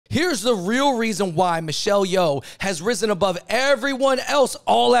here's the real reason why Michelle Yeoh has risen above everyone else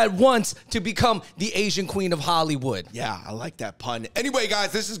all at once to become the Asian queen of Hollywood. Yeah, I like that pun. Anyway,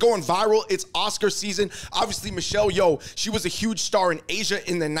 guys, this is going viral. It's Oscar season. Obviously, Michelle Yeoh, she was a huge star in Asia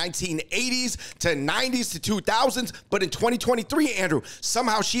in the 1980s to 90s to 2000s. But in 2023, Andrew,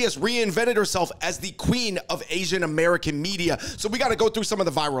 somehow she has reinvented herself as the queen of Asian American media. So we got to go through some of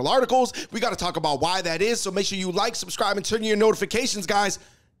the viral articles. We got to talk about why that is. So make sure you like, subscribe, and turn on your notifications, guys.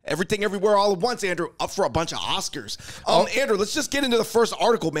 Everything, everywhere, all at once, Andrew, up for a bunch of Oscars. Andrew, let's just get into the first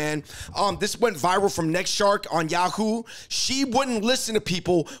article, man. This went viral from Next Shark on Yahoo. She wouldn't listen to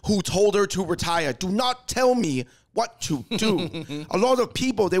people who told her to retire. Do not tell me what to do. A lot of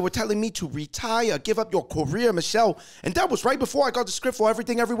people, they were telling me to retire, give up your career, Michelle. And that was right before I got the script for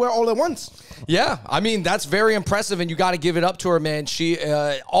Everything Everywhere All at Once. Yeah, I mean, that's very impressive, and you got to give it up to her, man. She,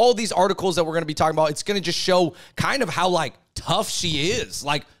 all these articles that we're going to be talking about, it's going to just show kind of how, like, tough she is,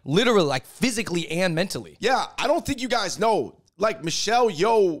 like, literally, like, physically and mentally. Yeah, I don't think you guys know, like, Michelle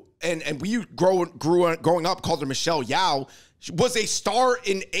Yeoh, and we growing up called her Michelle Yao. She was a star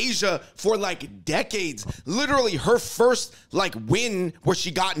in Asia for like decades. Literally, her first like win where she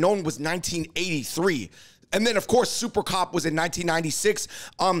got known was 1983. And then, of course, Super Cop was in 1996.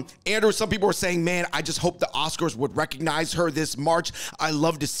 Andrew, some people were saying, man, I just hope the Oscars would recognize her this March. I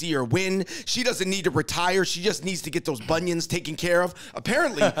love to see her win. She doesn't need to retire. She just needs to get those bunions taken care of.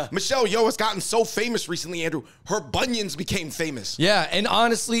 Apparently, Michelle Yeoh has gotten so famous recently, Andrew, her bunions became famous. Yeah, and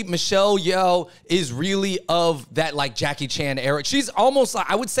honestly, Michelle Yeoh is really of that, like, Jackie Chan era. She's almost, like,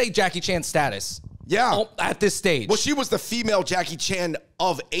 I would say, Jackie Chan status. Yeah. At this stage. Well, she was the female Jackie Chan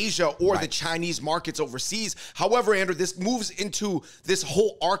of Asia or the Chinese markets overseas. However, Andrew, this moves into this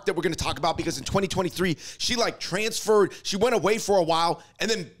whole arc that we're going to talk about because in 2023, she like transferred, she went away for a while and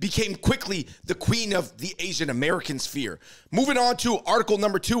then became quickly the queen of the Asian American sphere. Moving on to article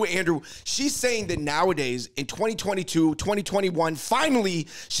number 2, Andrew, she's saying that nowadays in 2022, 2021, finally,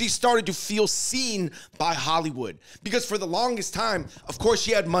 she started to feel seen by Hollywood because for the longest time, of course,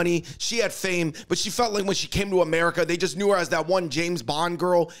 she had money, she had fame, but she felt like when she came to America, they just knew her as that one James Bond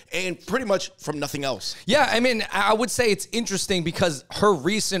girl and pretty much from nothing else. Yeah, I mean, I would say it's interesting because her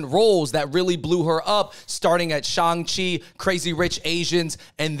recent roles that really blew her up, starting at Shang-Chi, Crazy Rich Asians,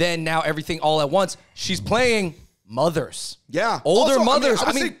 and then now Everything All at Once, she's playing mothers. Yeah. Older also, mothers.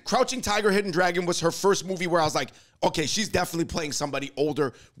 I mean, Crouching Tiger, Hidden Dragon was her first movie where I was like, okay, she's definitely playing somebody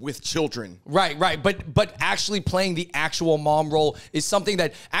older with children. Right. But actually playing the actual mom role is something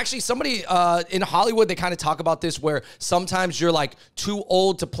that actually somebody in Hollywood, they kind of talk about this where sometimes you're like too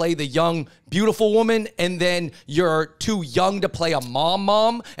old to play the young, beautiful woman, and then you're too young to play a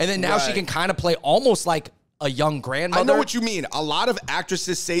mom, and then now she can kind of play almost like a young grandmother. I know what you mean. A lot of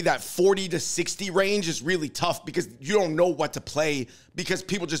actresses say that 40 to 60 range is really tough because you don't know what to play because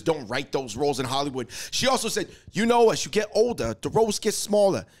people just don't write those roles in Hollywood. She also said, you know, as you get older, the roles get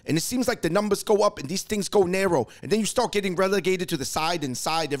smaller and it seems like the numbers go up and these things go narrow and then you start getting relegated to the side and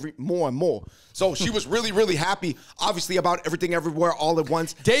side more and more. So she was really, really happy, obviously, about Everything Everywhere All at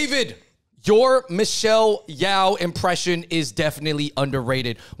Once. David, your Michelle Yeoh impression is definitely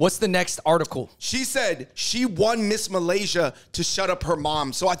underrated. What's the next article? She said she won Miss Malaysia to shut up her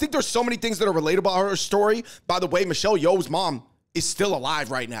mom. So I think there's so many things that are relatable about her story. By the way, Michelle Yeoh's mom is still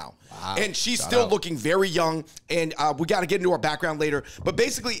alive right now. Wow. And she's still looking very young. And we got to get into her background later. But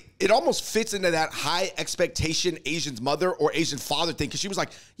basically, it almost fits into that high expectation Asian's mother or Asian father thing. Because she was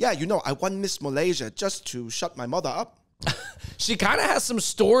like, yeah, you know, I won Miss Malaysia just to shut my mother up. She kind of has some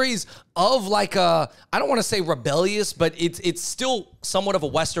stories of like I don't want to say rebellious, but it's still somewhat of a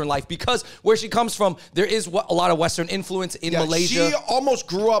Western life because where she comes from, there is a lot of Western influence in Malaysia. She almost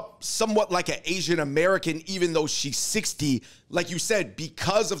grew up somewhat like an Asian American, even though she's 60, like you said,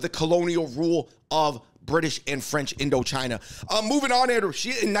 because of the colonial rule of British and French Indochina. Moving on, Andrew,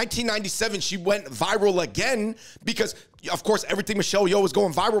 in 1997, she went viral again because, of course, everything Michelle Yeoh is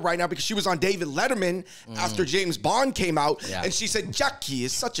going viral right now because she was on David Letterman after James Bond came out. Yeah. And she said, Jackie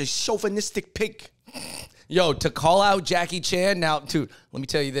is such a chauvinistic pig. Yo, to call out Jackie Chan, now, dude, let me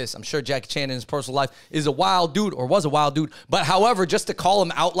tell you this. I'm sure Jackie Chan in his personal life is a wild dude or was a wild dude. But however, just to call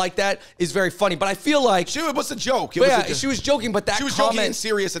him out like that is very funny. But I feel like... It was a joke. She was joking, but that she was joking and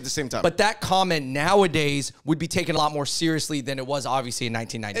serious at the same time. But that comment nowadays would be taken a lot more seriously than it was obviously in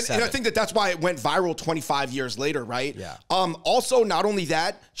 1997. And I think that's why it went viral 25 years later, right? Yeah. Also, not only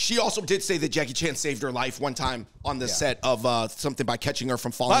that, she also did say that Jackie Chan saved her life one time on the set of something by catching her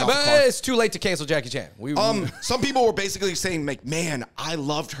from falling off the But car. it's too late to cancel Jackie Chan. Some people were basically saying, like, man, I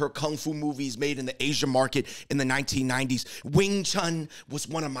loved her kung fu movies made in the Asian market in the 1990s. Wing Chun was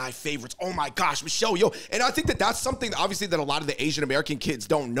one of my favorites. Oh my gosh, Michelle Yeoh. And I think that that's something, obviously, that a lot of the Asian American kids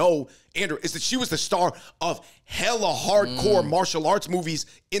don't know, Andrew, is that she was the star of hella hardcore martial arts movies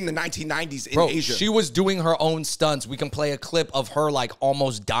in the 1990s in Asia. She was doing her own stunts. We can play a clip of her like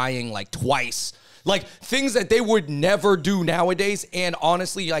almost dying like twice. Like things that they would never do nowadays, and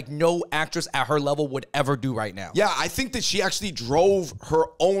honestly, like no actress at her level would ever do right now. Yeah, I think that she actually drove her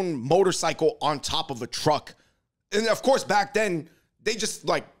own motorcycle on top of a truck. And of course, back then, they just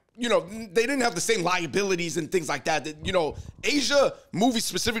like, you know, they didn't have the same liabilities and things like that. You know, Asia movies,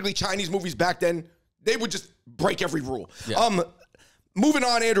 specifically Chinese movies back then, they would just break every rule. Yeah. Moving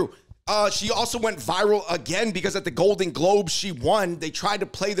on, Andrew. She also went viral again because at the Golden Globes she won. They tried to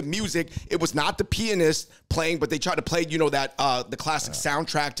play the music. It was not the pianist playing, but they tried to play, you know, that the classic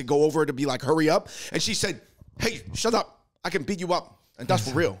soundtrack to go over to be like, hurry up. And she said, hey, shut up. I can beat you up. And that's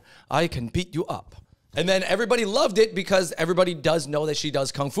for real. I can beat you up. And then everybody loved it because everybody does know that she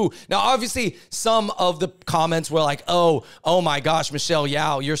does kung fu. Now, obviously, some of the comments were like, oh my gosh, Michelle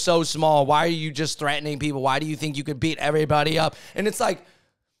Yeoh, you're so small. Why are you just threatening people? Why do you think you could beat everybody up? And it's like,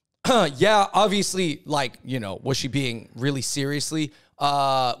 yeah, obviously, like, you know, was she being really seriously?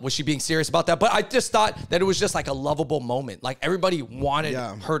 Was she being serious about that? But I just thought that it was just like a lovable moment. Like everybody wanted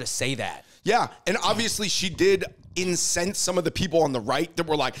her to say that. Yeah, and obviously she did incense some of the people on the right that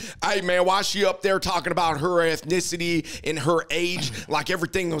were like, hey man, why is she up there talking about her ethnicity and her age? Like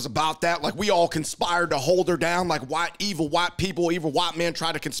everything was about that. Like we all conspired to hold her down. Like evil white people, evil white men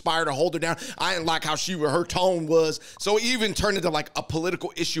tried to conspire to hold her down. I didn't like how her tone was. So it even turned into like a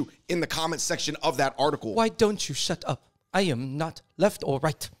political issue in the comment section of that article. Why don't you shut up? I am not left or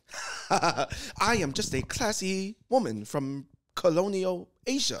right. I am just a classy woman from colonial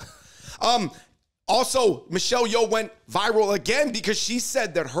Asia. Also, Michelle Yeoh went viral again because she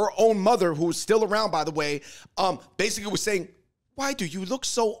said that her own mother, who was still around, by the way, basically was saying, why do you look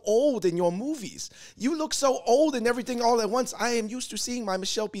so old in your movies? You look so old in everything all at once. I am used to seeing my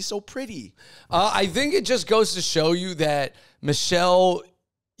Michelle be so pretty. I think it just goes to show you that Michelle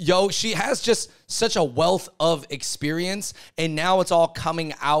Yeoh, she has just such a wealth of experience, and now it's all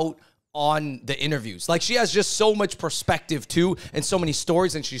coming out on the interviews. Like she has just so much perspective too, and so many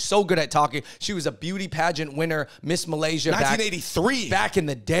stories, and she's so good at talking. She was a beauty pageant winner, Miss Malaysia 1983. Back in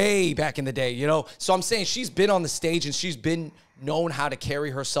the day, you know. So I'm saying she's been on the stage and she's been known how to carry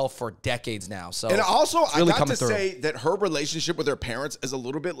herself for decades now. So and also really I got to say that her relationship with her parents is a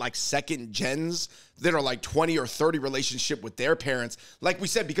little bit like second gens that are like 20 or 30 relationship with their parents. Like we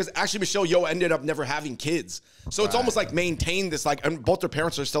said, because actually Michelle Yeoh ended up never having kids. So it's almost like maintained this, like, and both their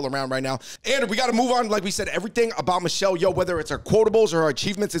parents are still around right now. And we got to move on. Like we said, everything about Michelle Yeoh, whether it's her quotables or her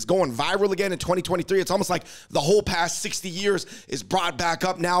achievements, is going viral again in 2023. It's almost like the whole past 60 years is brought back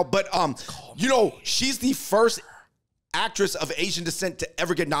up now. But, you know, she's the first actress of Asian descent to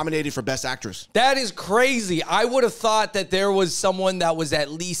ever get nominated for Best Actress. That is crazy. I would have thought that there was someone that was at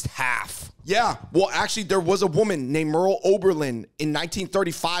least half. Yeah, well, actually, there was a woman named Merle Oberlin in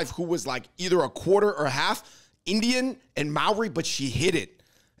 1935 who was like either a quarter or half Indian and Maori, but she hid it.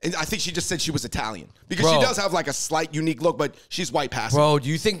 And I think she just said she was Italian because she does have like a slight unique look, but she's white passing. Bro, do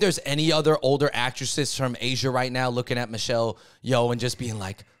you think there's any other older actresses from Asia right now looking at Michelle Yeoh and just being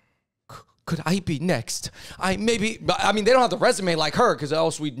like, could I be next? I mean, they don't have the resume like her because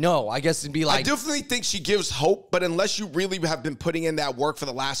else we'd know. I guess it'd be like. I definitely think she gives hope, but unless you really have been putting in that work for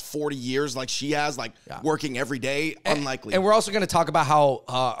the last 40 years like she has, like working every day, unlikely. And we're also going to talk about how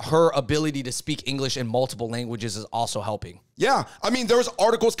her ability to speak English in multiple languages is also helping. Yeah, I mean, there's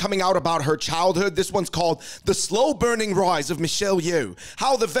articles coming out about her childhood. This one's called The Slow Burning Rise of Michelle Yeoh,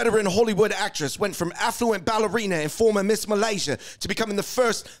 how the veteran Hollywood actress went from affluent ballerina and former Miss Malaysia to becoming the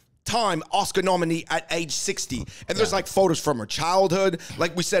first time Oscar nominee at age 60. And there's like photos from her childhood.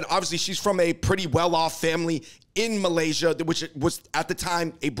 Like we said, obviously she's from a pretty well-off family in Malaysia, which was at the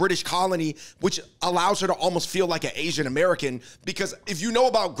time a British colony, which allows her to almost feel like an Asian American. Because if you know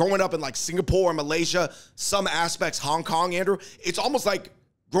about growing up in like Singapore or Malaysia, some aspects Hong Kong, Andrew, it's almost like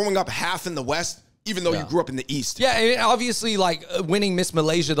growing up half in the West, even though you grew up in the East. Yeah, and obviously, like, winning Miss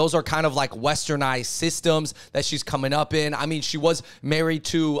Malaysia, those are kind of like westernized systems that she's coming up in. I mean, she was married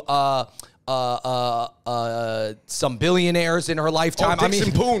to some billionaires in her lifetime.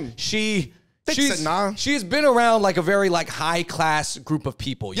 Dixon Poon. She's been around like a very like high class group of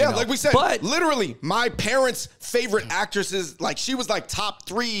people. You know? Like we said, but literally my parents' favorite actresses, like she was like top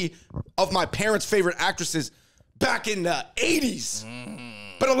 3 of my parents' favorite actresses back in the 80s.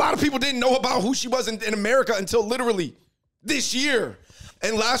 But a lot of people didn't know about who she was in America until literally this year.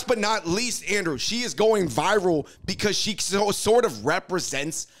 And last but not least, Andrew, she is going viral because she sort of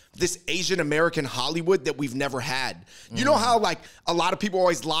represents this Asian American Hollywood that we've never had. You know how like a lot of people are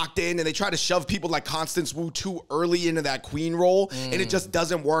always locked in and they try to shove people like Constance Wu too early into that queen role and it just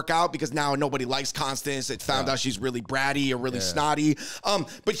doesn't work out because now nobody likes Constance. It found out she's really bratty or really snotty.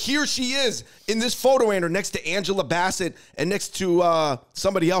 But here she is in this photo, Andrew, next to Angela Bassett and next to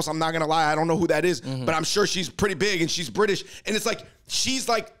somebody else. I'm not gonna lie, I don't know who that is, but I'm sure she's pretty big and she's British. And it's like, she's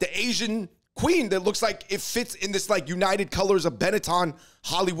like the Asian queen that looks like it fits in this like United Colors of Benetton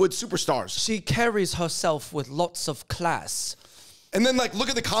Hollywood superstars. She carries herself with lots of class. And then like, look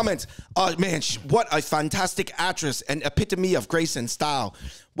at the comments. Man, what a fantastic actress and epitome of grace and style.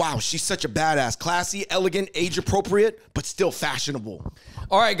 Wow, she's such a badass. Classy, elegant, age appropriate, but still fashionable.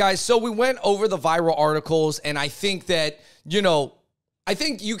 All right, guys. So we went over the viral articles and I think that, you know, I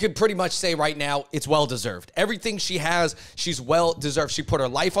think you could pretty much say right now it's well-deserved. Everything she has, she's well-deserved. She put her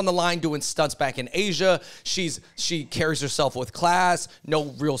life on the line doing stunts back in Asia. She carries herself with class.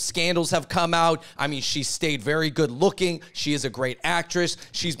 No real scandals have come out. I mean, she stayed very good looking. She is a great actress.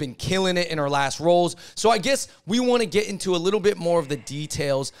 She's been killing it in her last roles. So I guess we want to get into a little bit more of the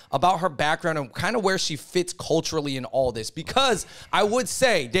details about her background and kind of where she fits culturally in all this. Because I would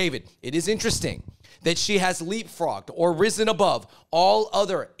say, David, it is interesting that she has leapfrogged or risen above all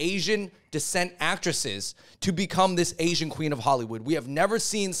other Asian descent actresses to become this Asian queen of Hollywood. We have never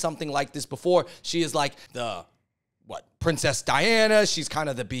seen something like this before. She is like the, Princess Diana. She's kind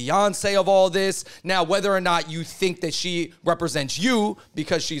of the Beyonce of all this. Now, whether or not you think that she represents you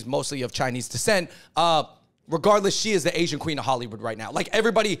because she's mostly of Chinese descent, regardless, she is the Asian queen of Hollywood right now. Like,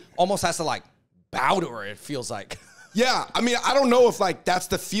 everybody almost has to like bow to her, it feels like. Yeah, I mean, I don't know if like that's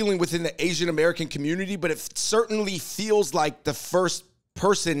the feeling within the Asian American community, but it certainly feels like the first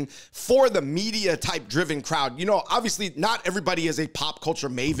person for the media type driven crowd. You know, obviously not everybody is a pop culture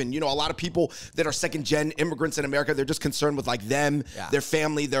maven. You know, a lot of people that are second gen immigrants in America, they're just concerned with like them, their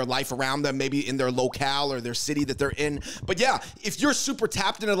family, their life around them, maybe in their locale or their city that they're in. But yeah, if you're super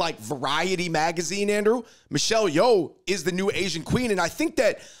tapped into like Variety magazine, Andrew, Michelle Yeoh is the new Asian queen. And I think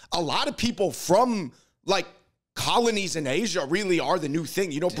that a lot of people from like colonies in Asia really are the new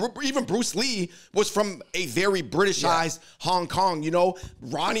thing. You know, even Bruce Lee was from a very Britishized Hong Kong. You know,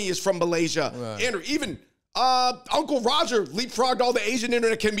 Ronnie is from Malaysia. Andrew, even Uncle Roger leapfrogged all the Asian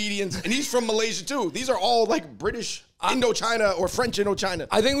internet comedians, and he's from Malaysia too. These are all like British Indochina or French Indochina.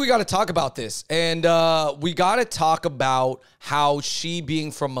 I think we got to talk about this, and we got to talk about how she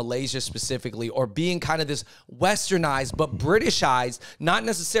being from Malaysia specifically, or being kind of this westernized but Britishized, not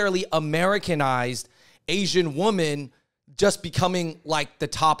necessarily Americanized Asian woman, just becoming like the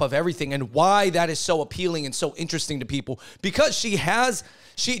top of everything, and why that is so appealing and so interesting to people, because she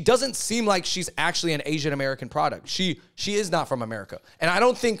doesn't seem like she's actually an Asian American product. She is not from America, and I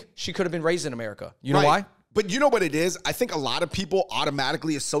don't think she could have been raised in America. You know why? But you know what it is? I think a lot of people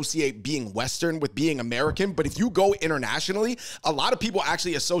automatically associate being Western with being American. But if you go internationally, a lot of people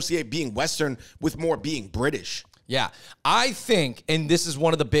actually associate being Western with more being British. Yeah, I think, and this is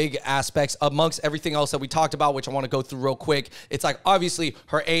one of the big aspects amongst everything else that we talked about, which I want to go through real quick. It's like, obviously,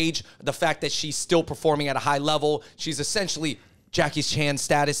 her age, the fact that she's still performing at a high level. She's essentially Jackie Chan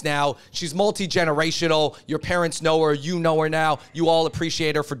status now. She's multi-generational. Your parents know her. You know her now. You all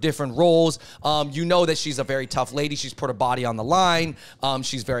appreciate her for different roles. You know that she's a very tough lady. She's put her body on the line.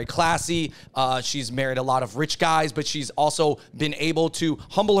 She's very classy. She's married a lot of rich guys, but she's also been able to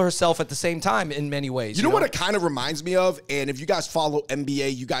humble herself at the same time in many ways. You know what it kind of reminds me of? And if you guys follow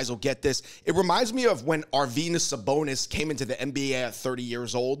NBA, you guys will get this. It reminds me of when Arvydas Sabonis came into the NBA at 30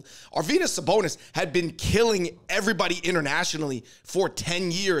 years old. Arvydas Sabonis had been killing everybody internationally for 10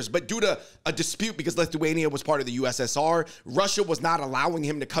 years, but due to a dispute because Lithuania was part of the USSR, Russia was not allowing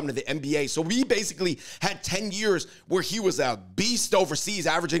him to come to the NBA. So we basically had 10 years where he was a beast overseas,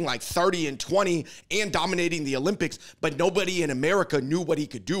 averaging like 30 and 20 and dominating the Olympics, but nobody in America knew what he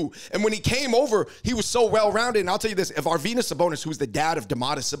could do. And when he came over, he was so well-rounded. And I'll tell you this, if Arvydas Sabonis, who's the dad of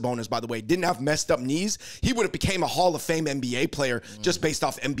Domantas Sabonis, by the way, didn't have messed up knees, he would have became a Hall of Fame NBA player just based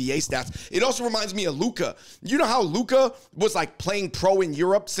off NBA stats. It also reminds me of Luka. You know how Luka was like playing pro in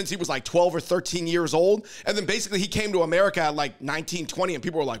Europe since he was like 12 or 13 years old, and then basically he came to America at like 19, 20, and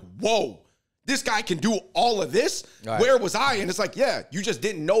people were like, whoa, this guy can do all of this? Right. Where was I? And it's like, yeah, you just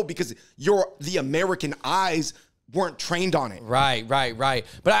didn't know because the American eyes weren't trained on it. Right.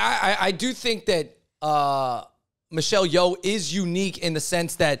 But I do think that Michelle Yeoh is unique in the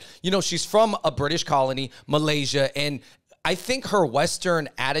sense that, you know, she's from a British colony, Malaysia, and I think her Western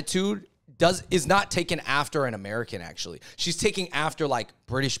attitude is not taken after an American, actually. She's taking after, like,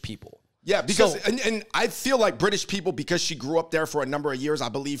 British people. Yeah, because and I feel like British people, because she grew up there for a number of years, I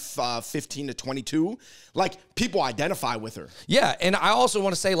believe 15 to 22, like, people identify with her. Yeah, and I also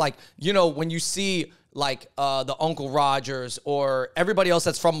want to say, like, you know, when you see like the Uncle Rogers or everybody else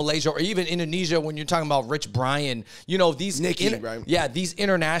that's from Malaysia or even Indonesia, when you're talking about Rich Brian, you know, these right? Yeah, these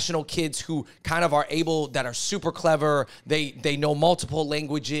international kids who kind of are able, that are super clever, they know multiple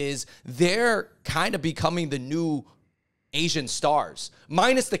languages, they're kind of becoming the new Asian stars,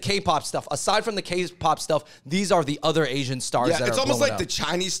 minus the K-pop stuff. Aside from the K-pop stuff, these are the other Asian stars. Yeah, that it's are almost like up. the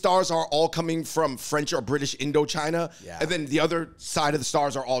Chinese stars are all coming from French or British Indochina, and then the other side of the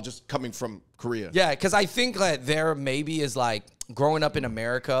stars are all just coming from Korea. Yeah, because I think that there maybe is like growing up in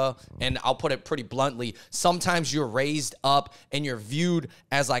America, and I'll put it pretty bluntly, sometimes you're raised up and you're viewed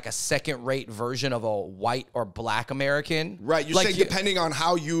as like a second-rate version of a white or black American. Right, you're like, saying depending on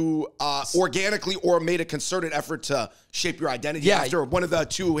how you organically or made a concerted effort to shape your identity after one of the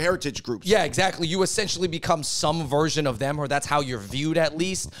two heritage groups. Yeah, exactly. You essentially become some version of them, or that's how you're viewed at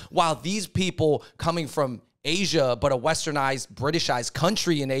least, while these people coming from Asia, but a westernized, Britishized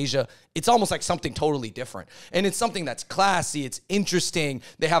country in Asia, it's almost like something totally different. And it's something that's classy, it's interesting,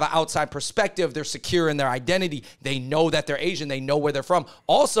 they have an outside perspective, they're secure in their identity, they know that they're Asian, they know where they're from.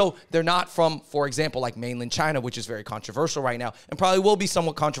 Also, they're not from, for example, like mainland China, which is very controversial right now, and probably will be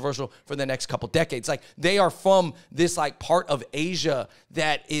somewhat controversial for the next couple decades. Like, they are from this like part of Asia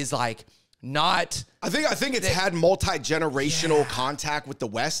that is like not... I think it's had multi-generational contact with the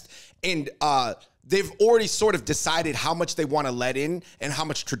West, and they've already sort of decided how much they want to let in and how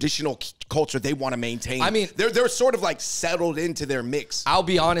much traditional culture they want to maintain. I mean, they're sort of like settled into their mix. I'll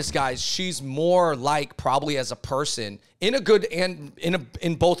be honest, guys. She's more like, probably as a person, in a good and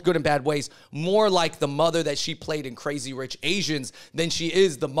in both good and bad ways, more like the mother that she played in Crazy Rich Asians than she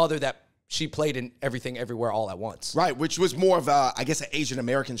is the mother that she played in Everything Everywhere All at Once. Right, which was more of a, I guess, an Asian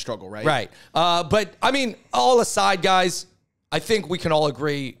American struggle, right? Right. But I mean, all aside, guys, I think we can all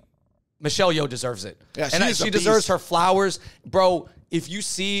agree Michelle Yeoh deserves it. Yeah, she deserves her flowers. Bro, if you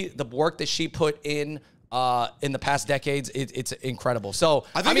see the work that she put in the past decades, it's incredible. So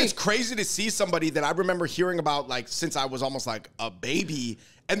I mean, it's crazy to see somebody that I remember hearing about, like, since I was almost like a baby,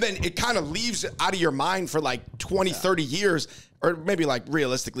 and then it kind of leaves out of your mind for like 20, 30 years, or maybe like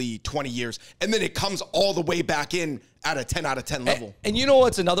realistically 20 years, and then it comes all the way back in at a 10 out of 10 level. And you know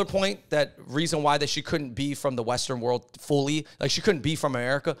what's another point, that reason why that she couldn't be from the Western world fully, like she couldn't be from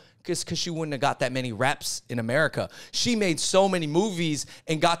America, because she wouldn't have got that many reps in America. She made so many movies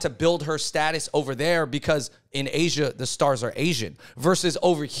and got to build her status over there, because in Asia, the stars are Asian. Versus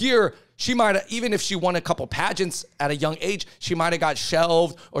over here, she might have, even if she won a couple pageants at a young age, she might have got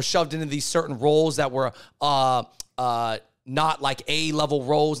shelved or shoved into these certain roles that were not like A-level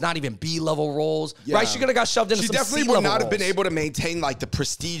roles, not even B-level roles, right? She could have got shoved into some C-level roles. She definitely would not have been able to maintain like the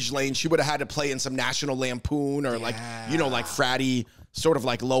prestige lane. She would have had to play in some National Lampoon or like, you know, like fratty sort of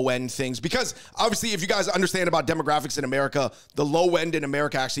like low end things. Because obviously, if you guys understand about demographics in America, the low end in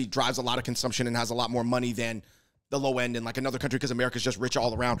America actually drives a lot of consumption and has a lot more money than the low end in like another country, because America's just rich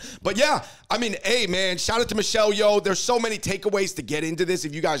all around. But yeah, I mean, hey man, shout out to Michelle Yeoh. There's so many takeaways to get into this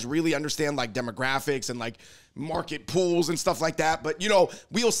if you guys really understand like demographics and like market pools and stuff like that. But you know,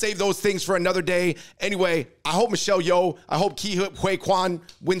 we'll save those things for another day. Anyway, I hope Michelle Yeoh, I hope Ke Huy Quan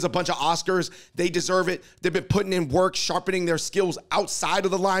wins a bunch of Oscars. They deserve it. They've been putting in work, sharpening their skills outside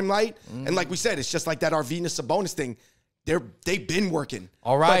of the limelight. And like we said, it's just like that Arvinas Sabonis thing. They've been working.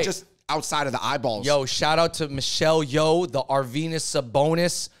 All right. But just outside of the eyeballs. Yo, shout out to Michelle Yeoh, the Arvinas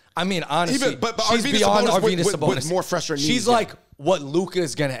Sabonis. I mean, honestly, but she's Arvinas beyond Sabonis Arvinas with Sabonis. more fresher knees. She's like what Luka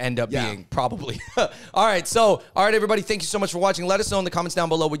is going to end up being, probably. All right, everybody, thank you so much for watching. Let us know in the comments down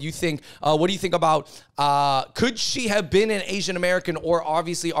below what you think. What do you think about, could she have been an Asian American, or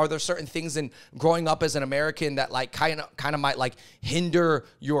obviously are there certain things in growing up as an American that like kind of might like hinder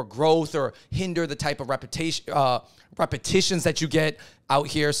your growth or hinder the type of repetitions that you get out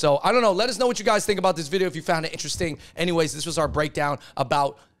here? So I don't know. Let us know what you guys think about this video if you found it interesting. Anyways, this was our breakdown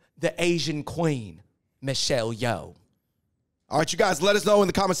about the Asian queen, Michelle Yeoh. All right, you guys, let us know in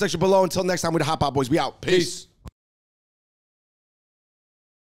the comment section below. Until next time, we're the Hot Pot Boys. We out. Peace.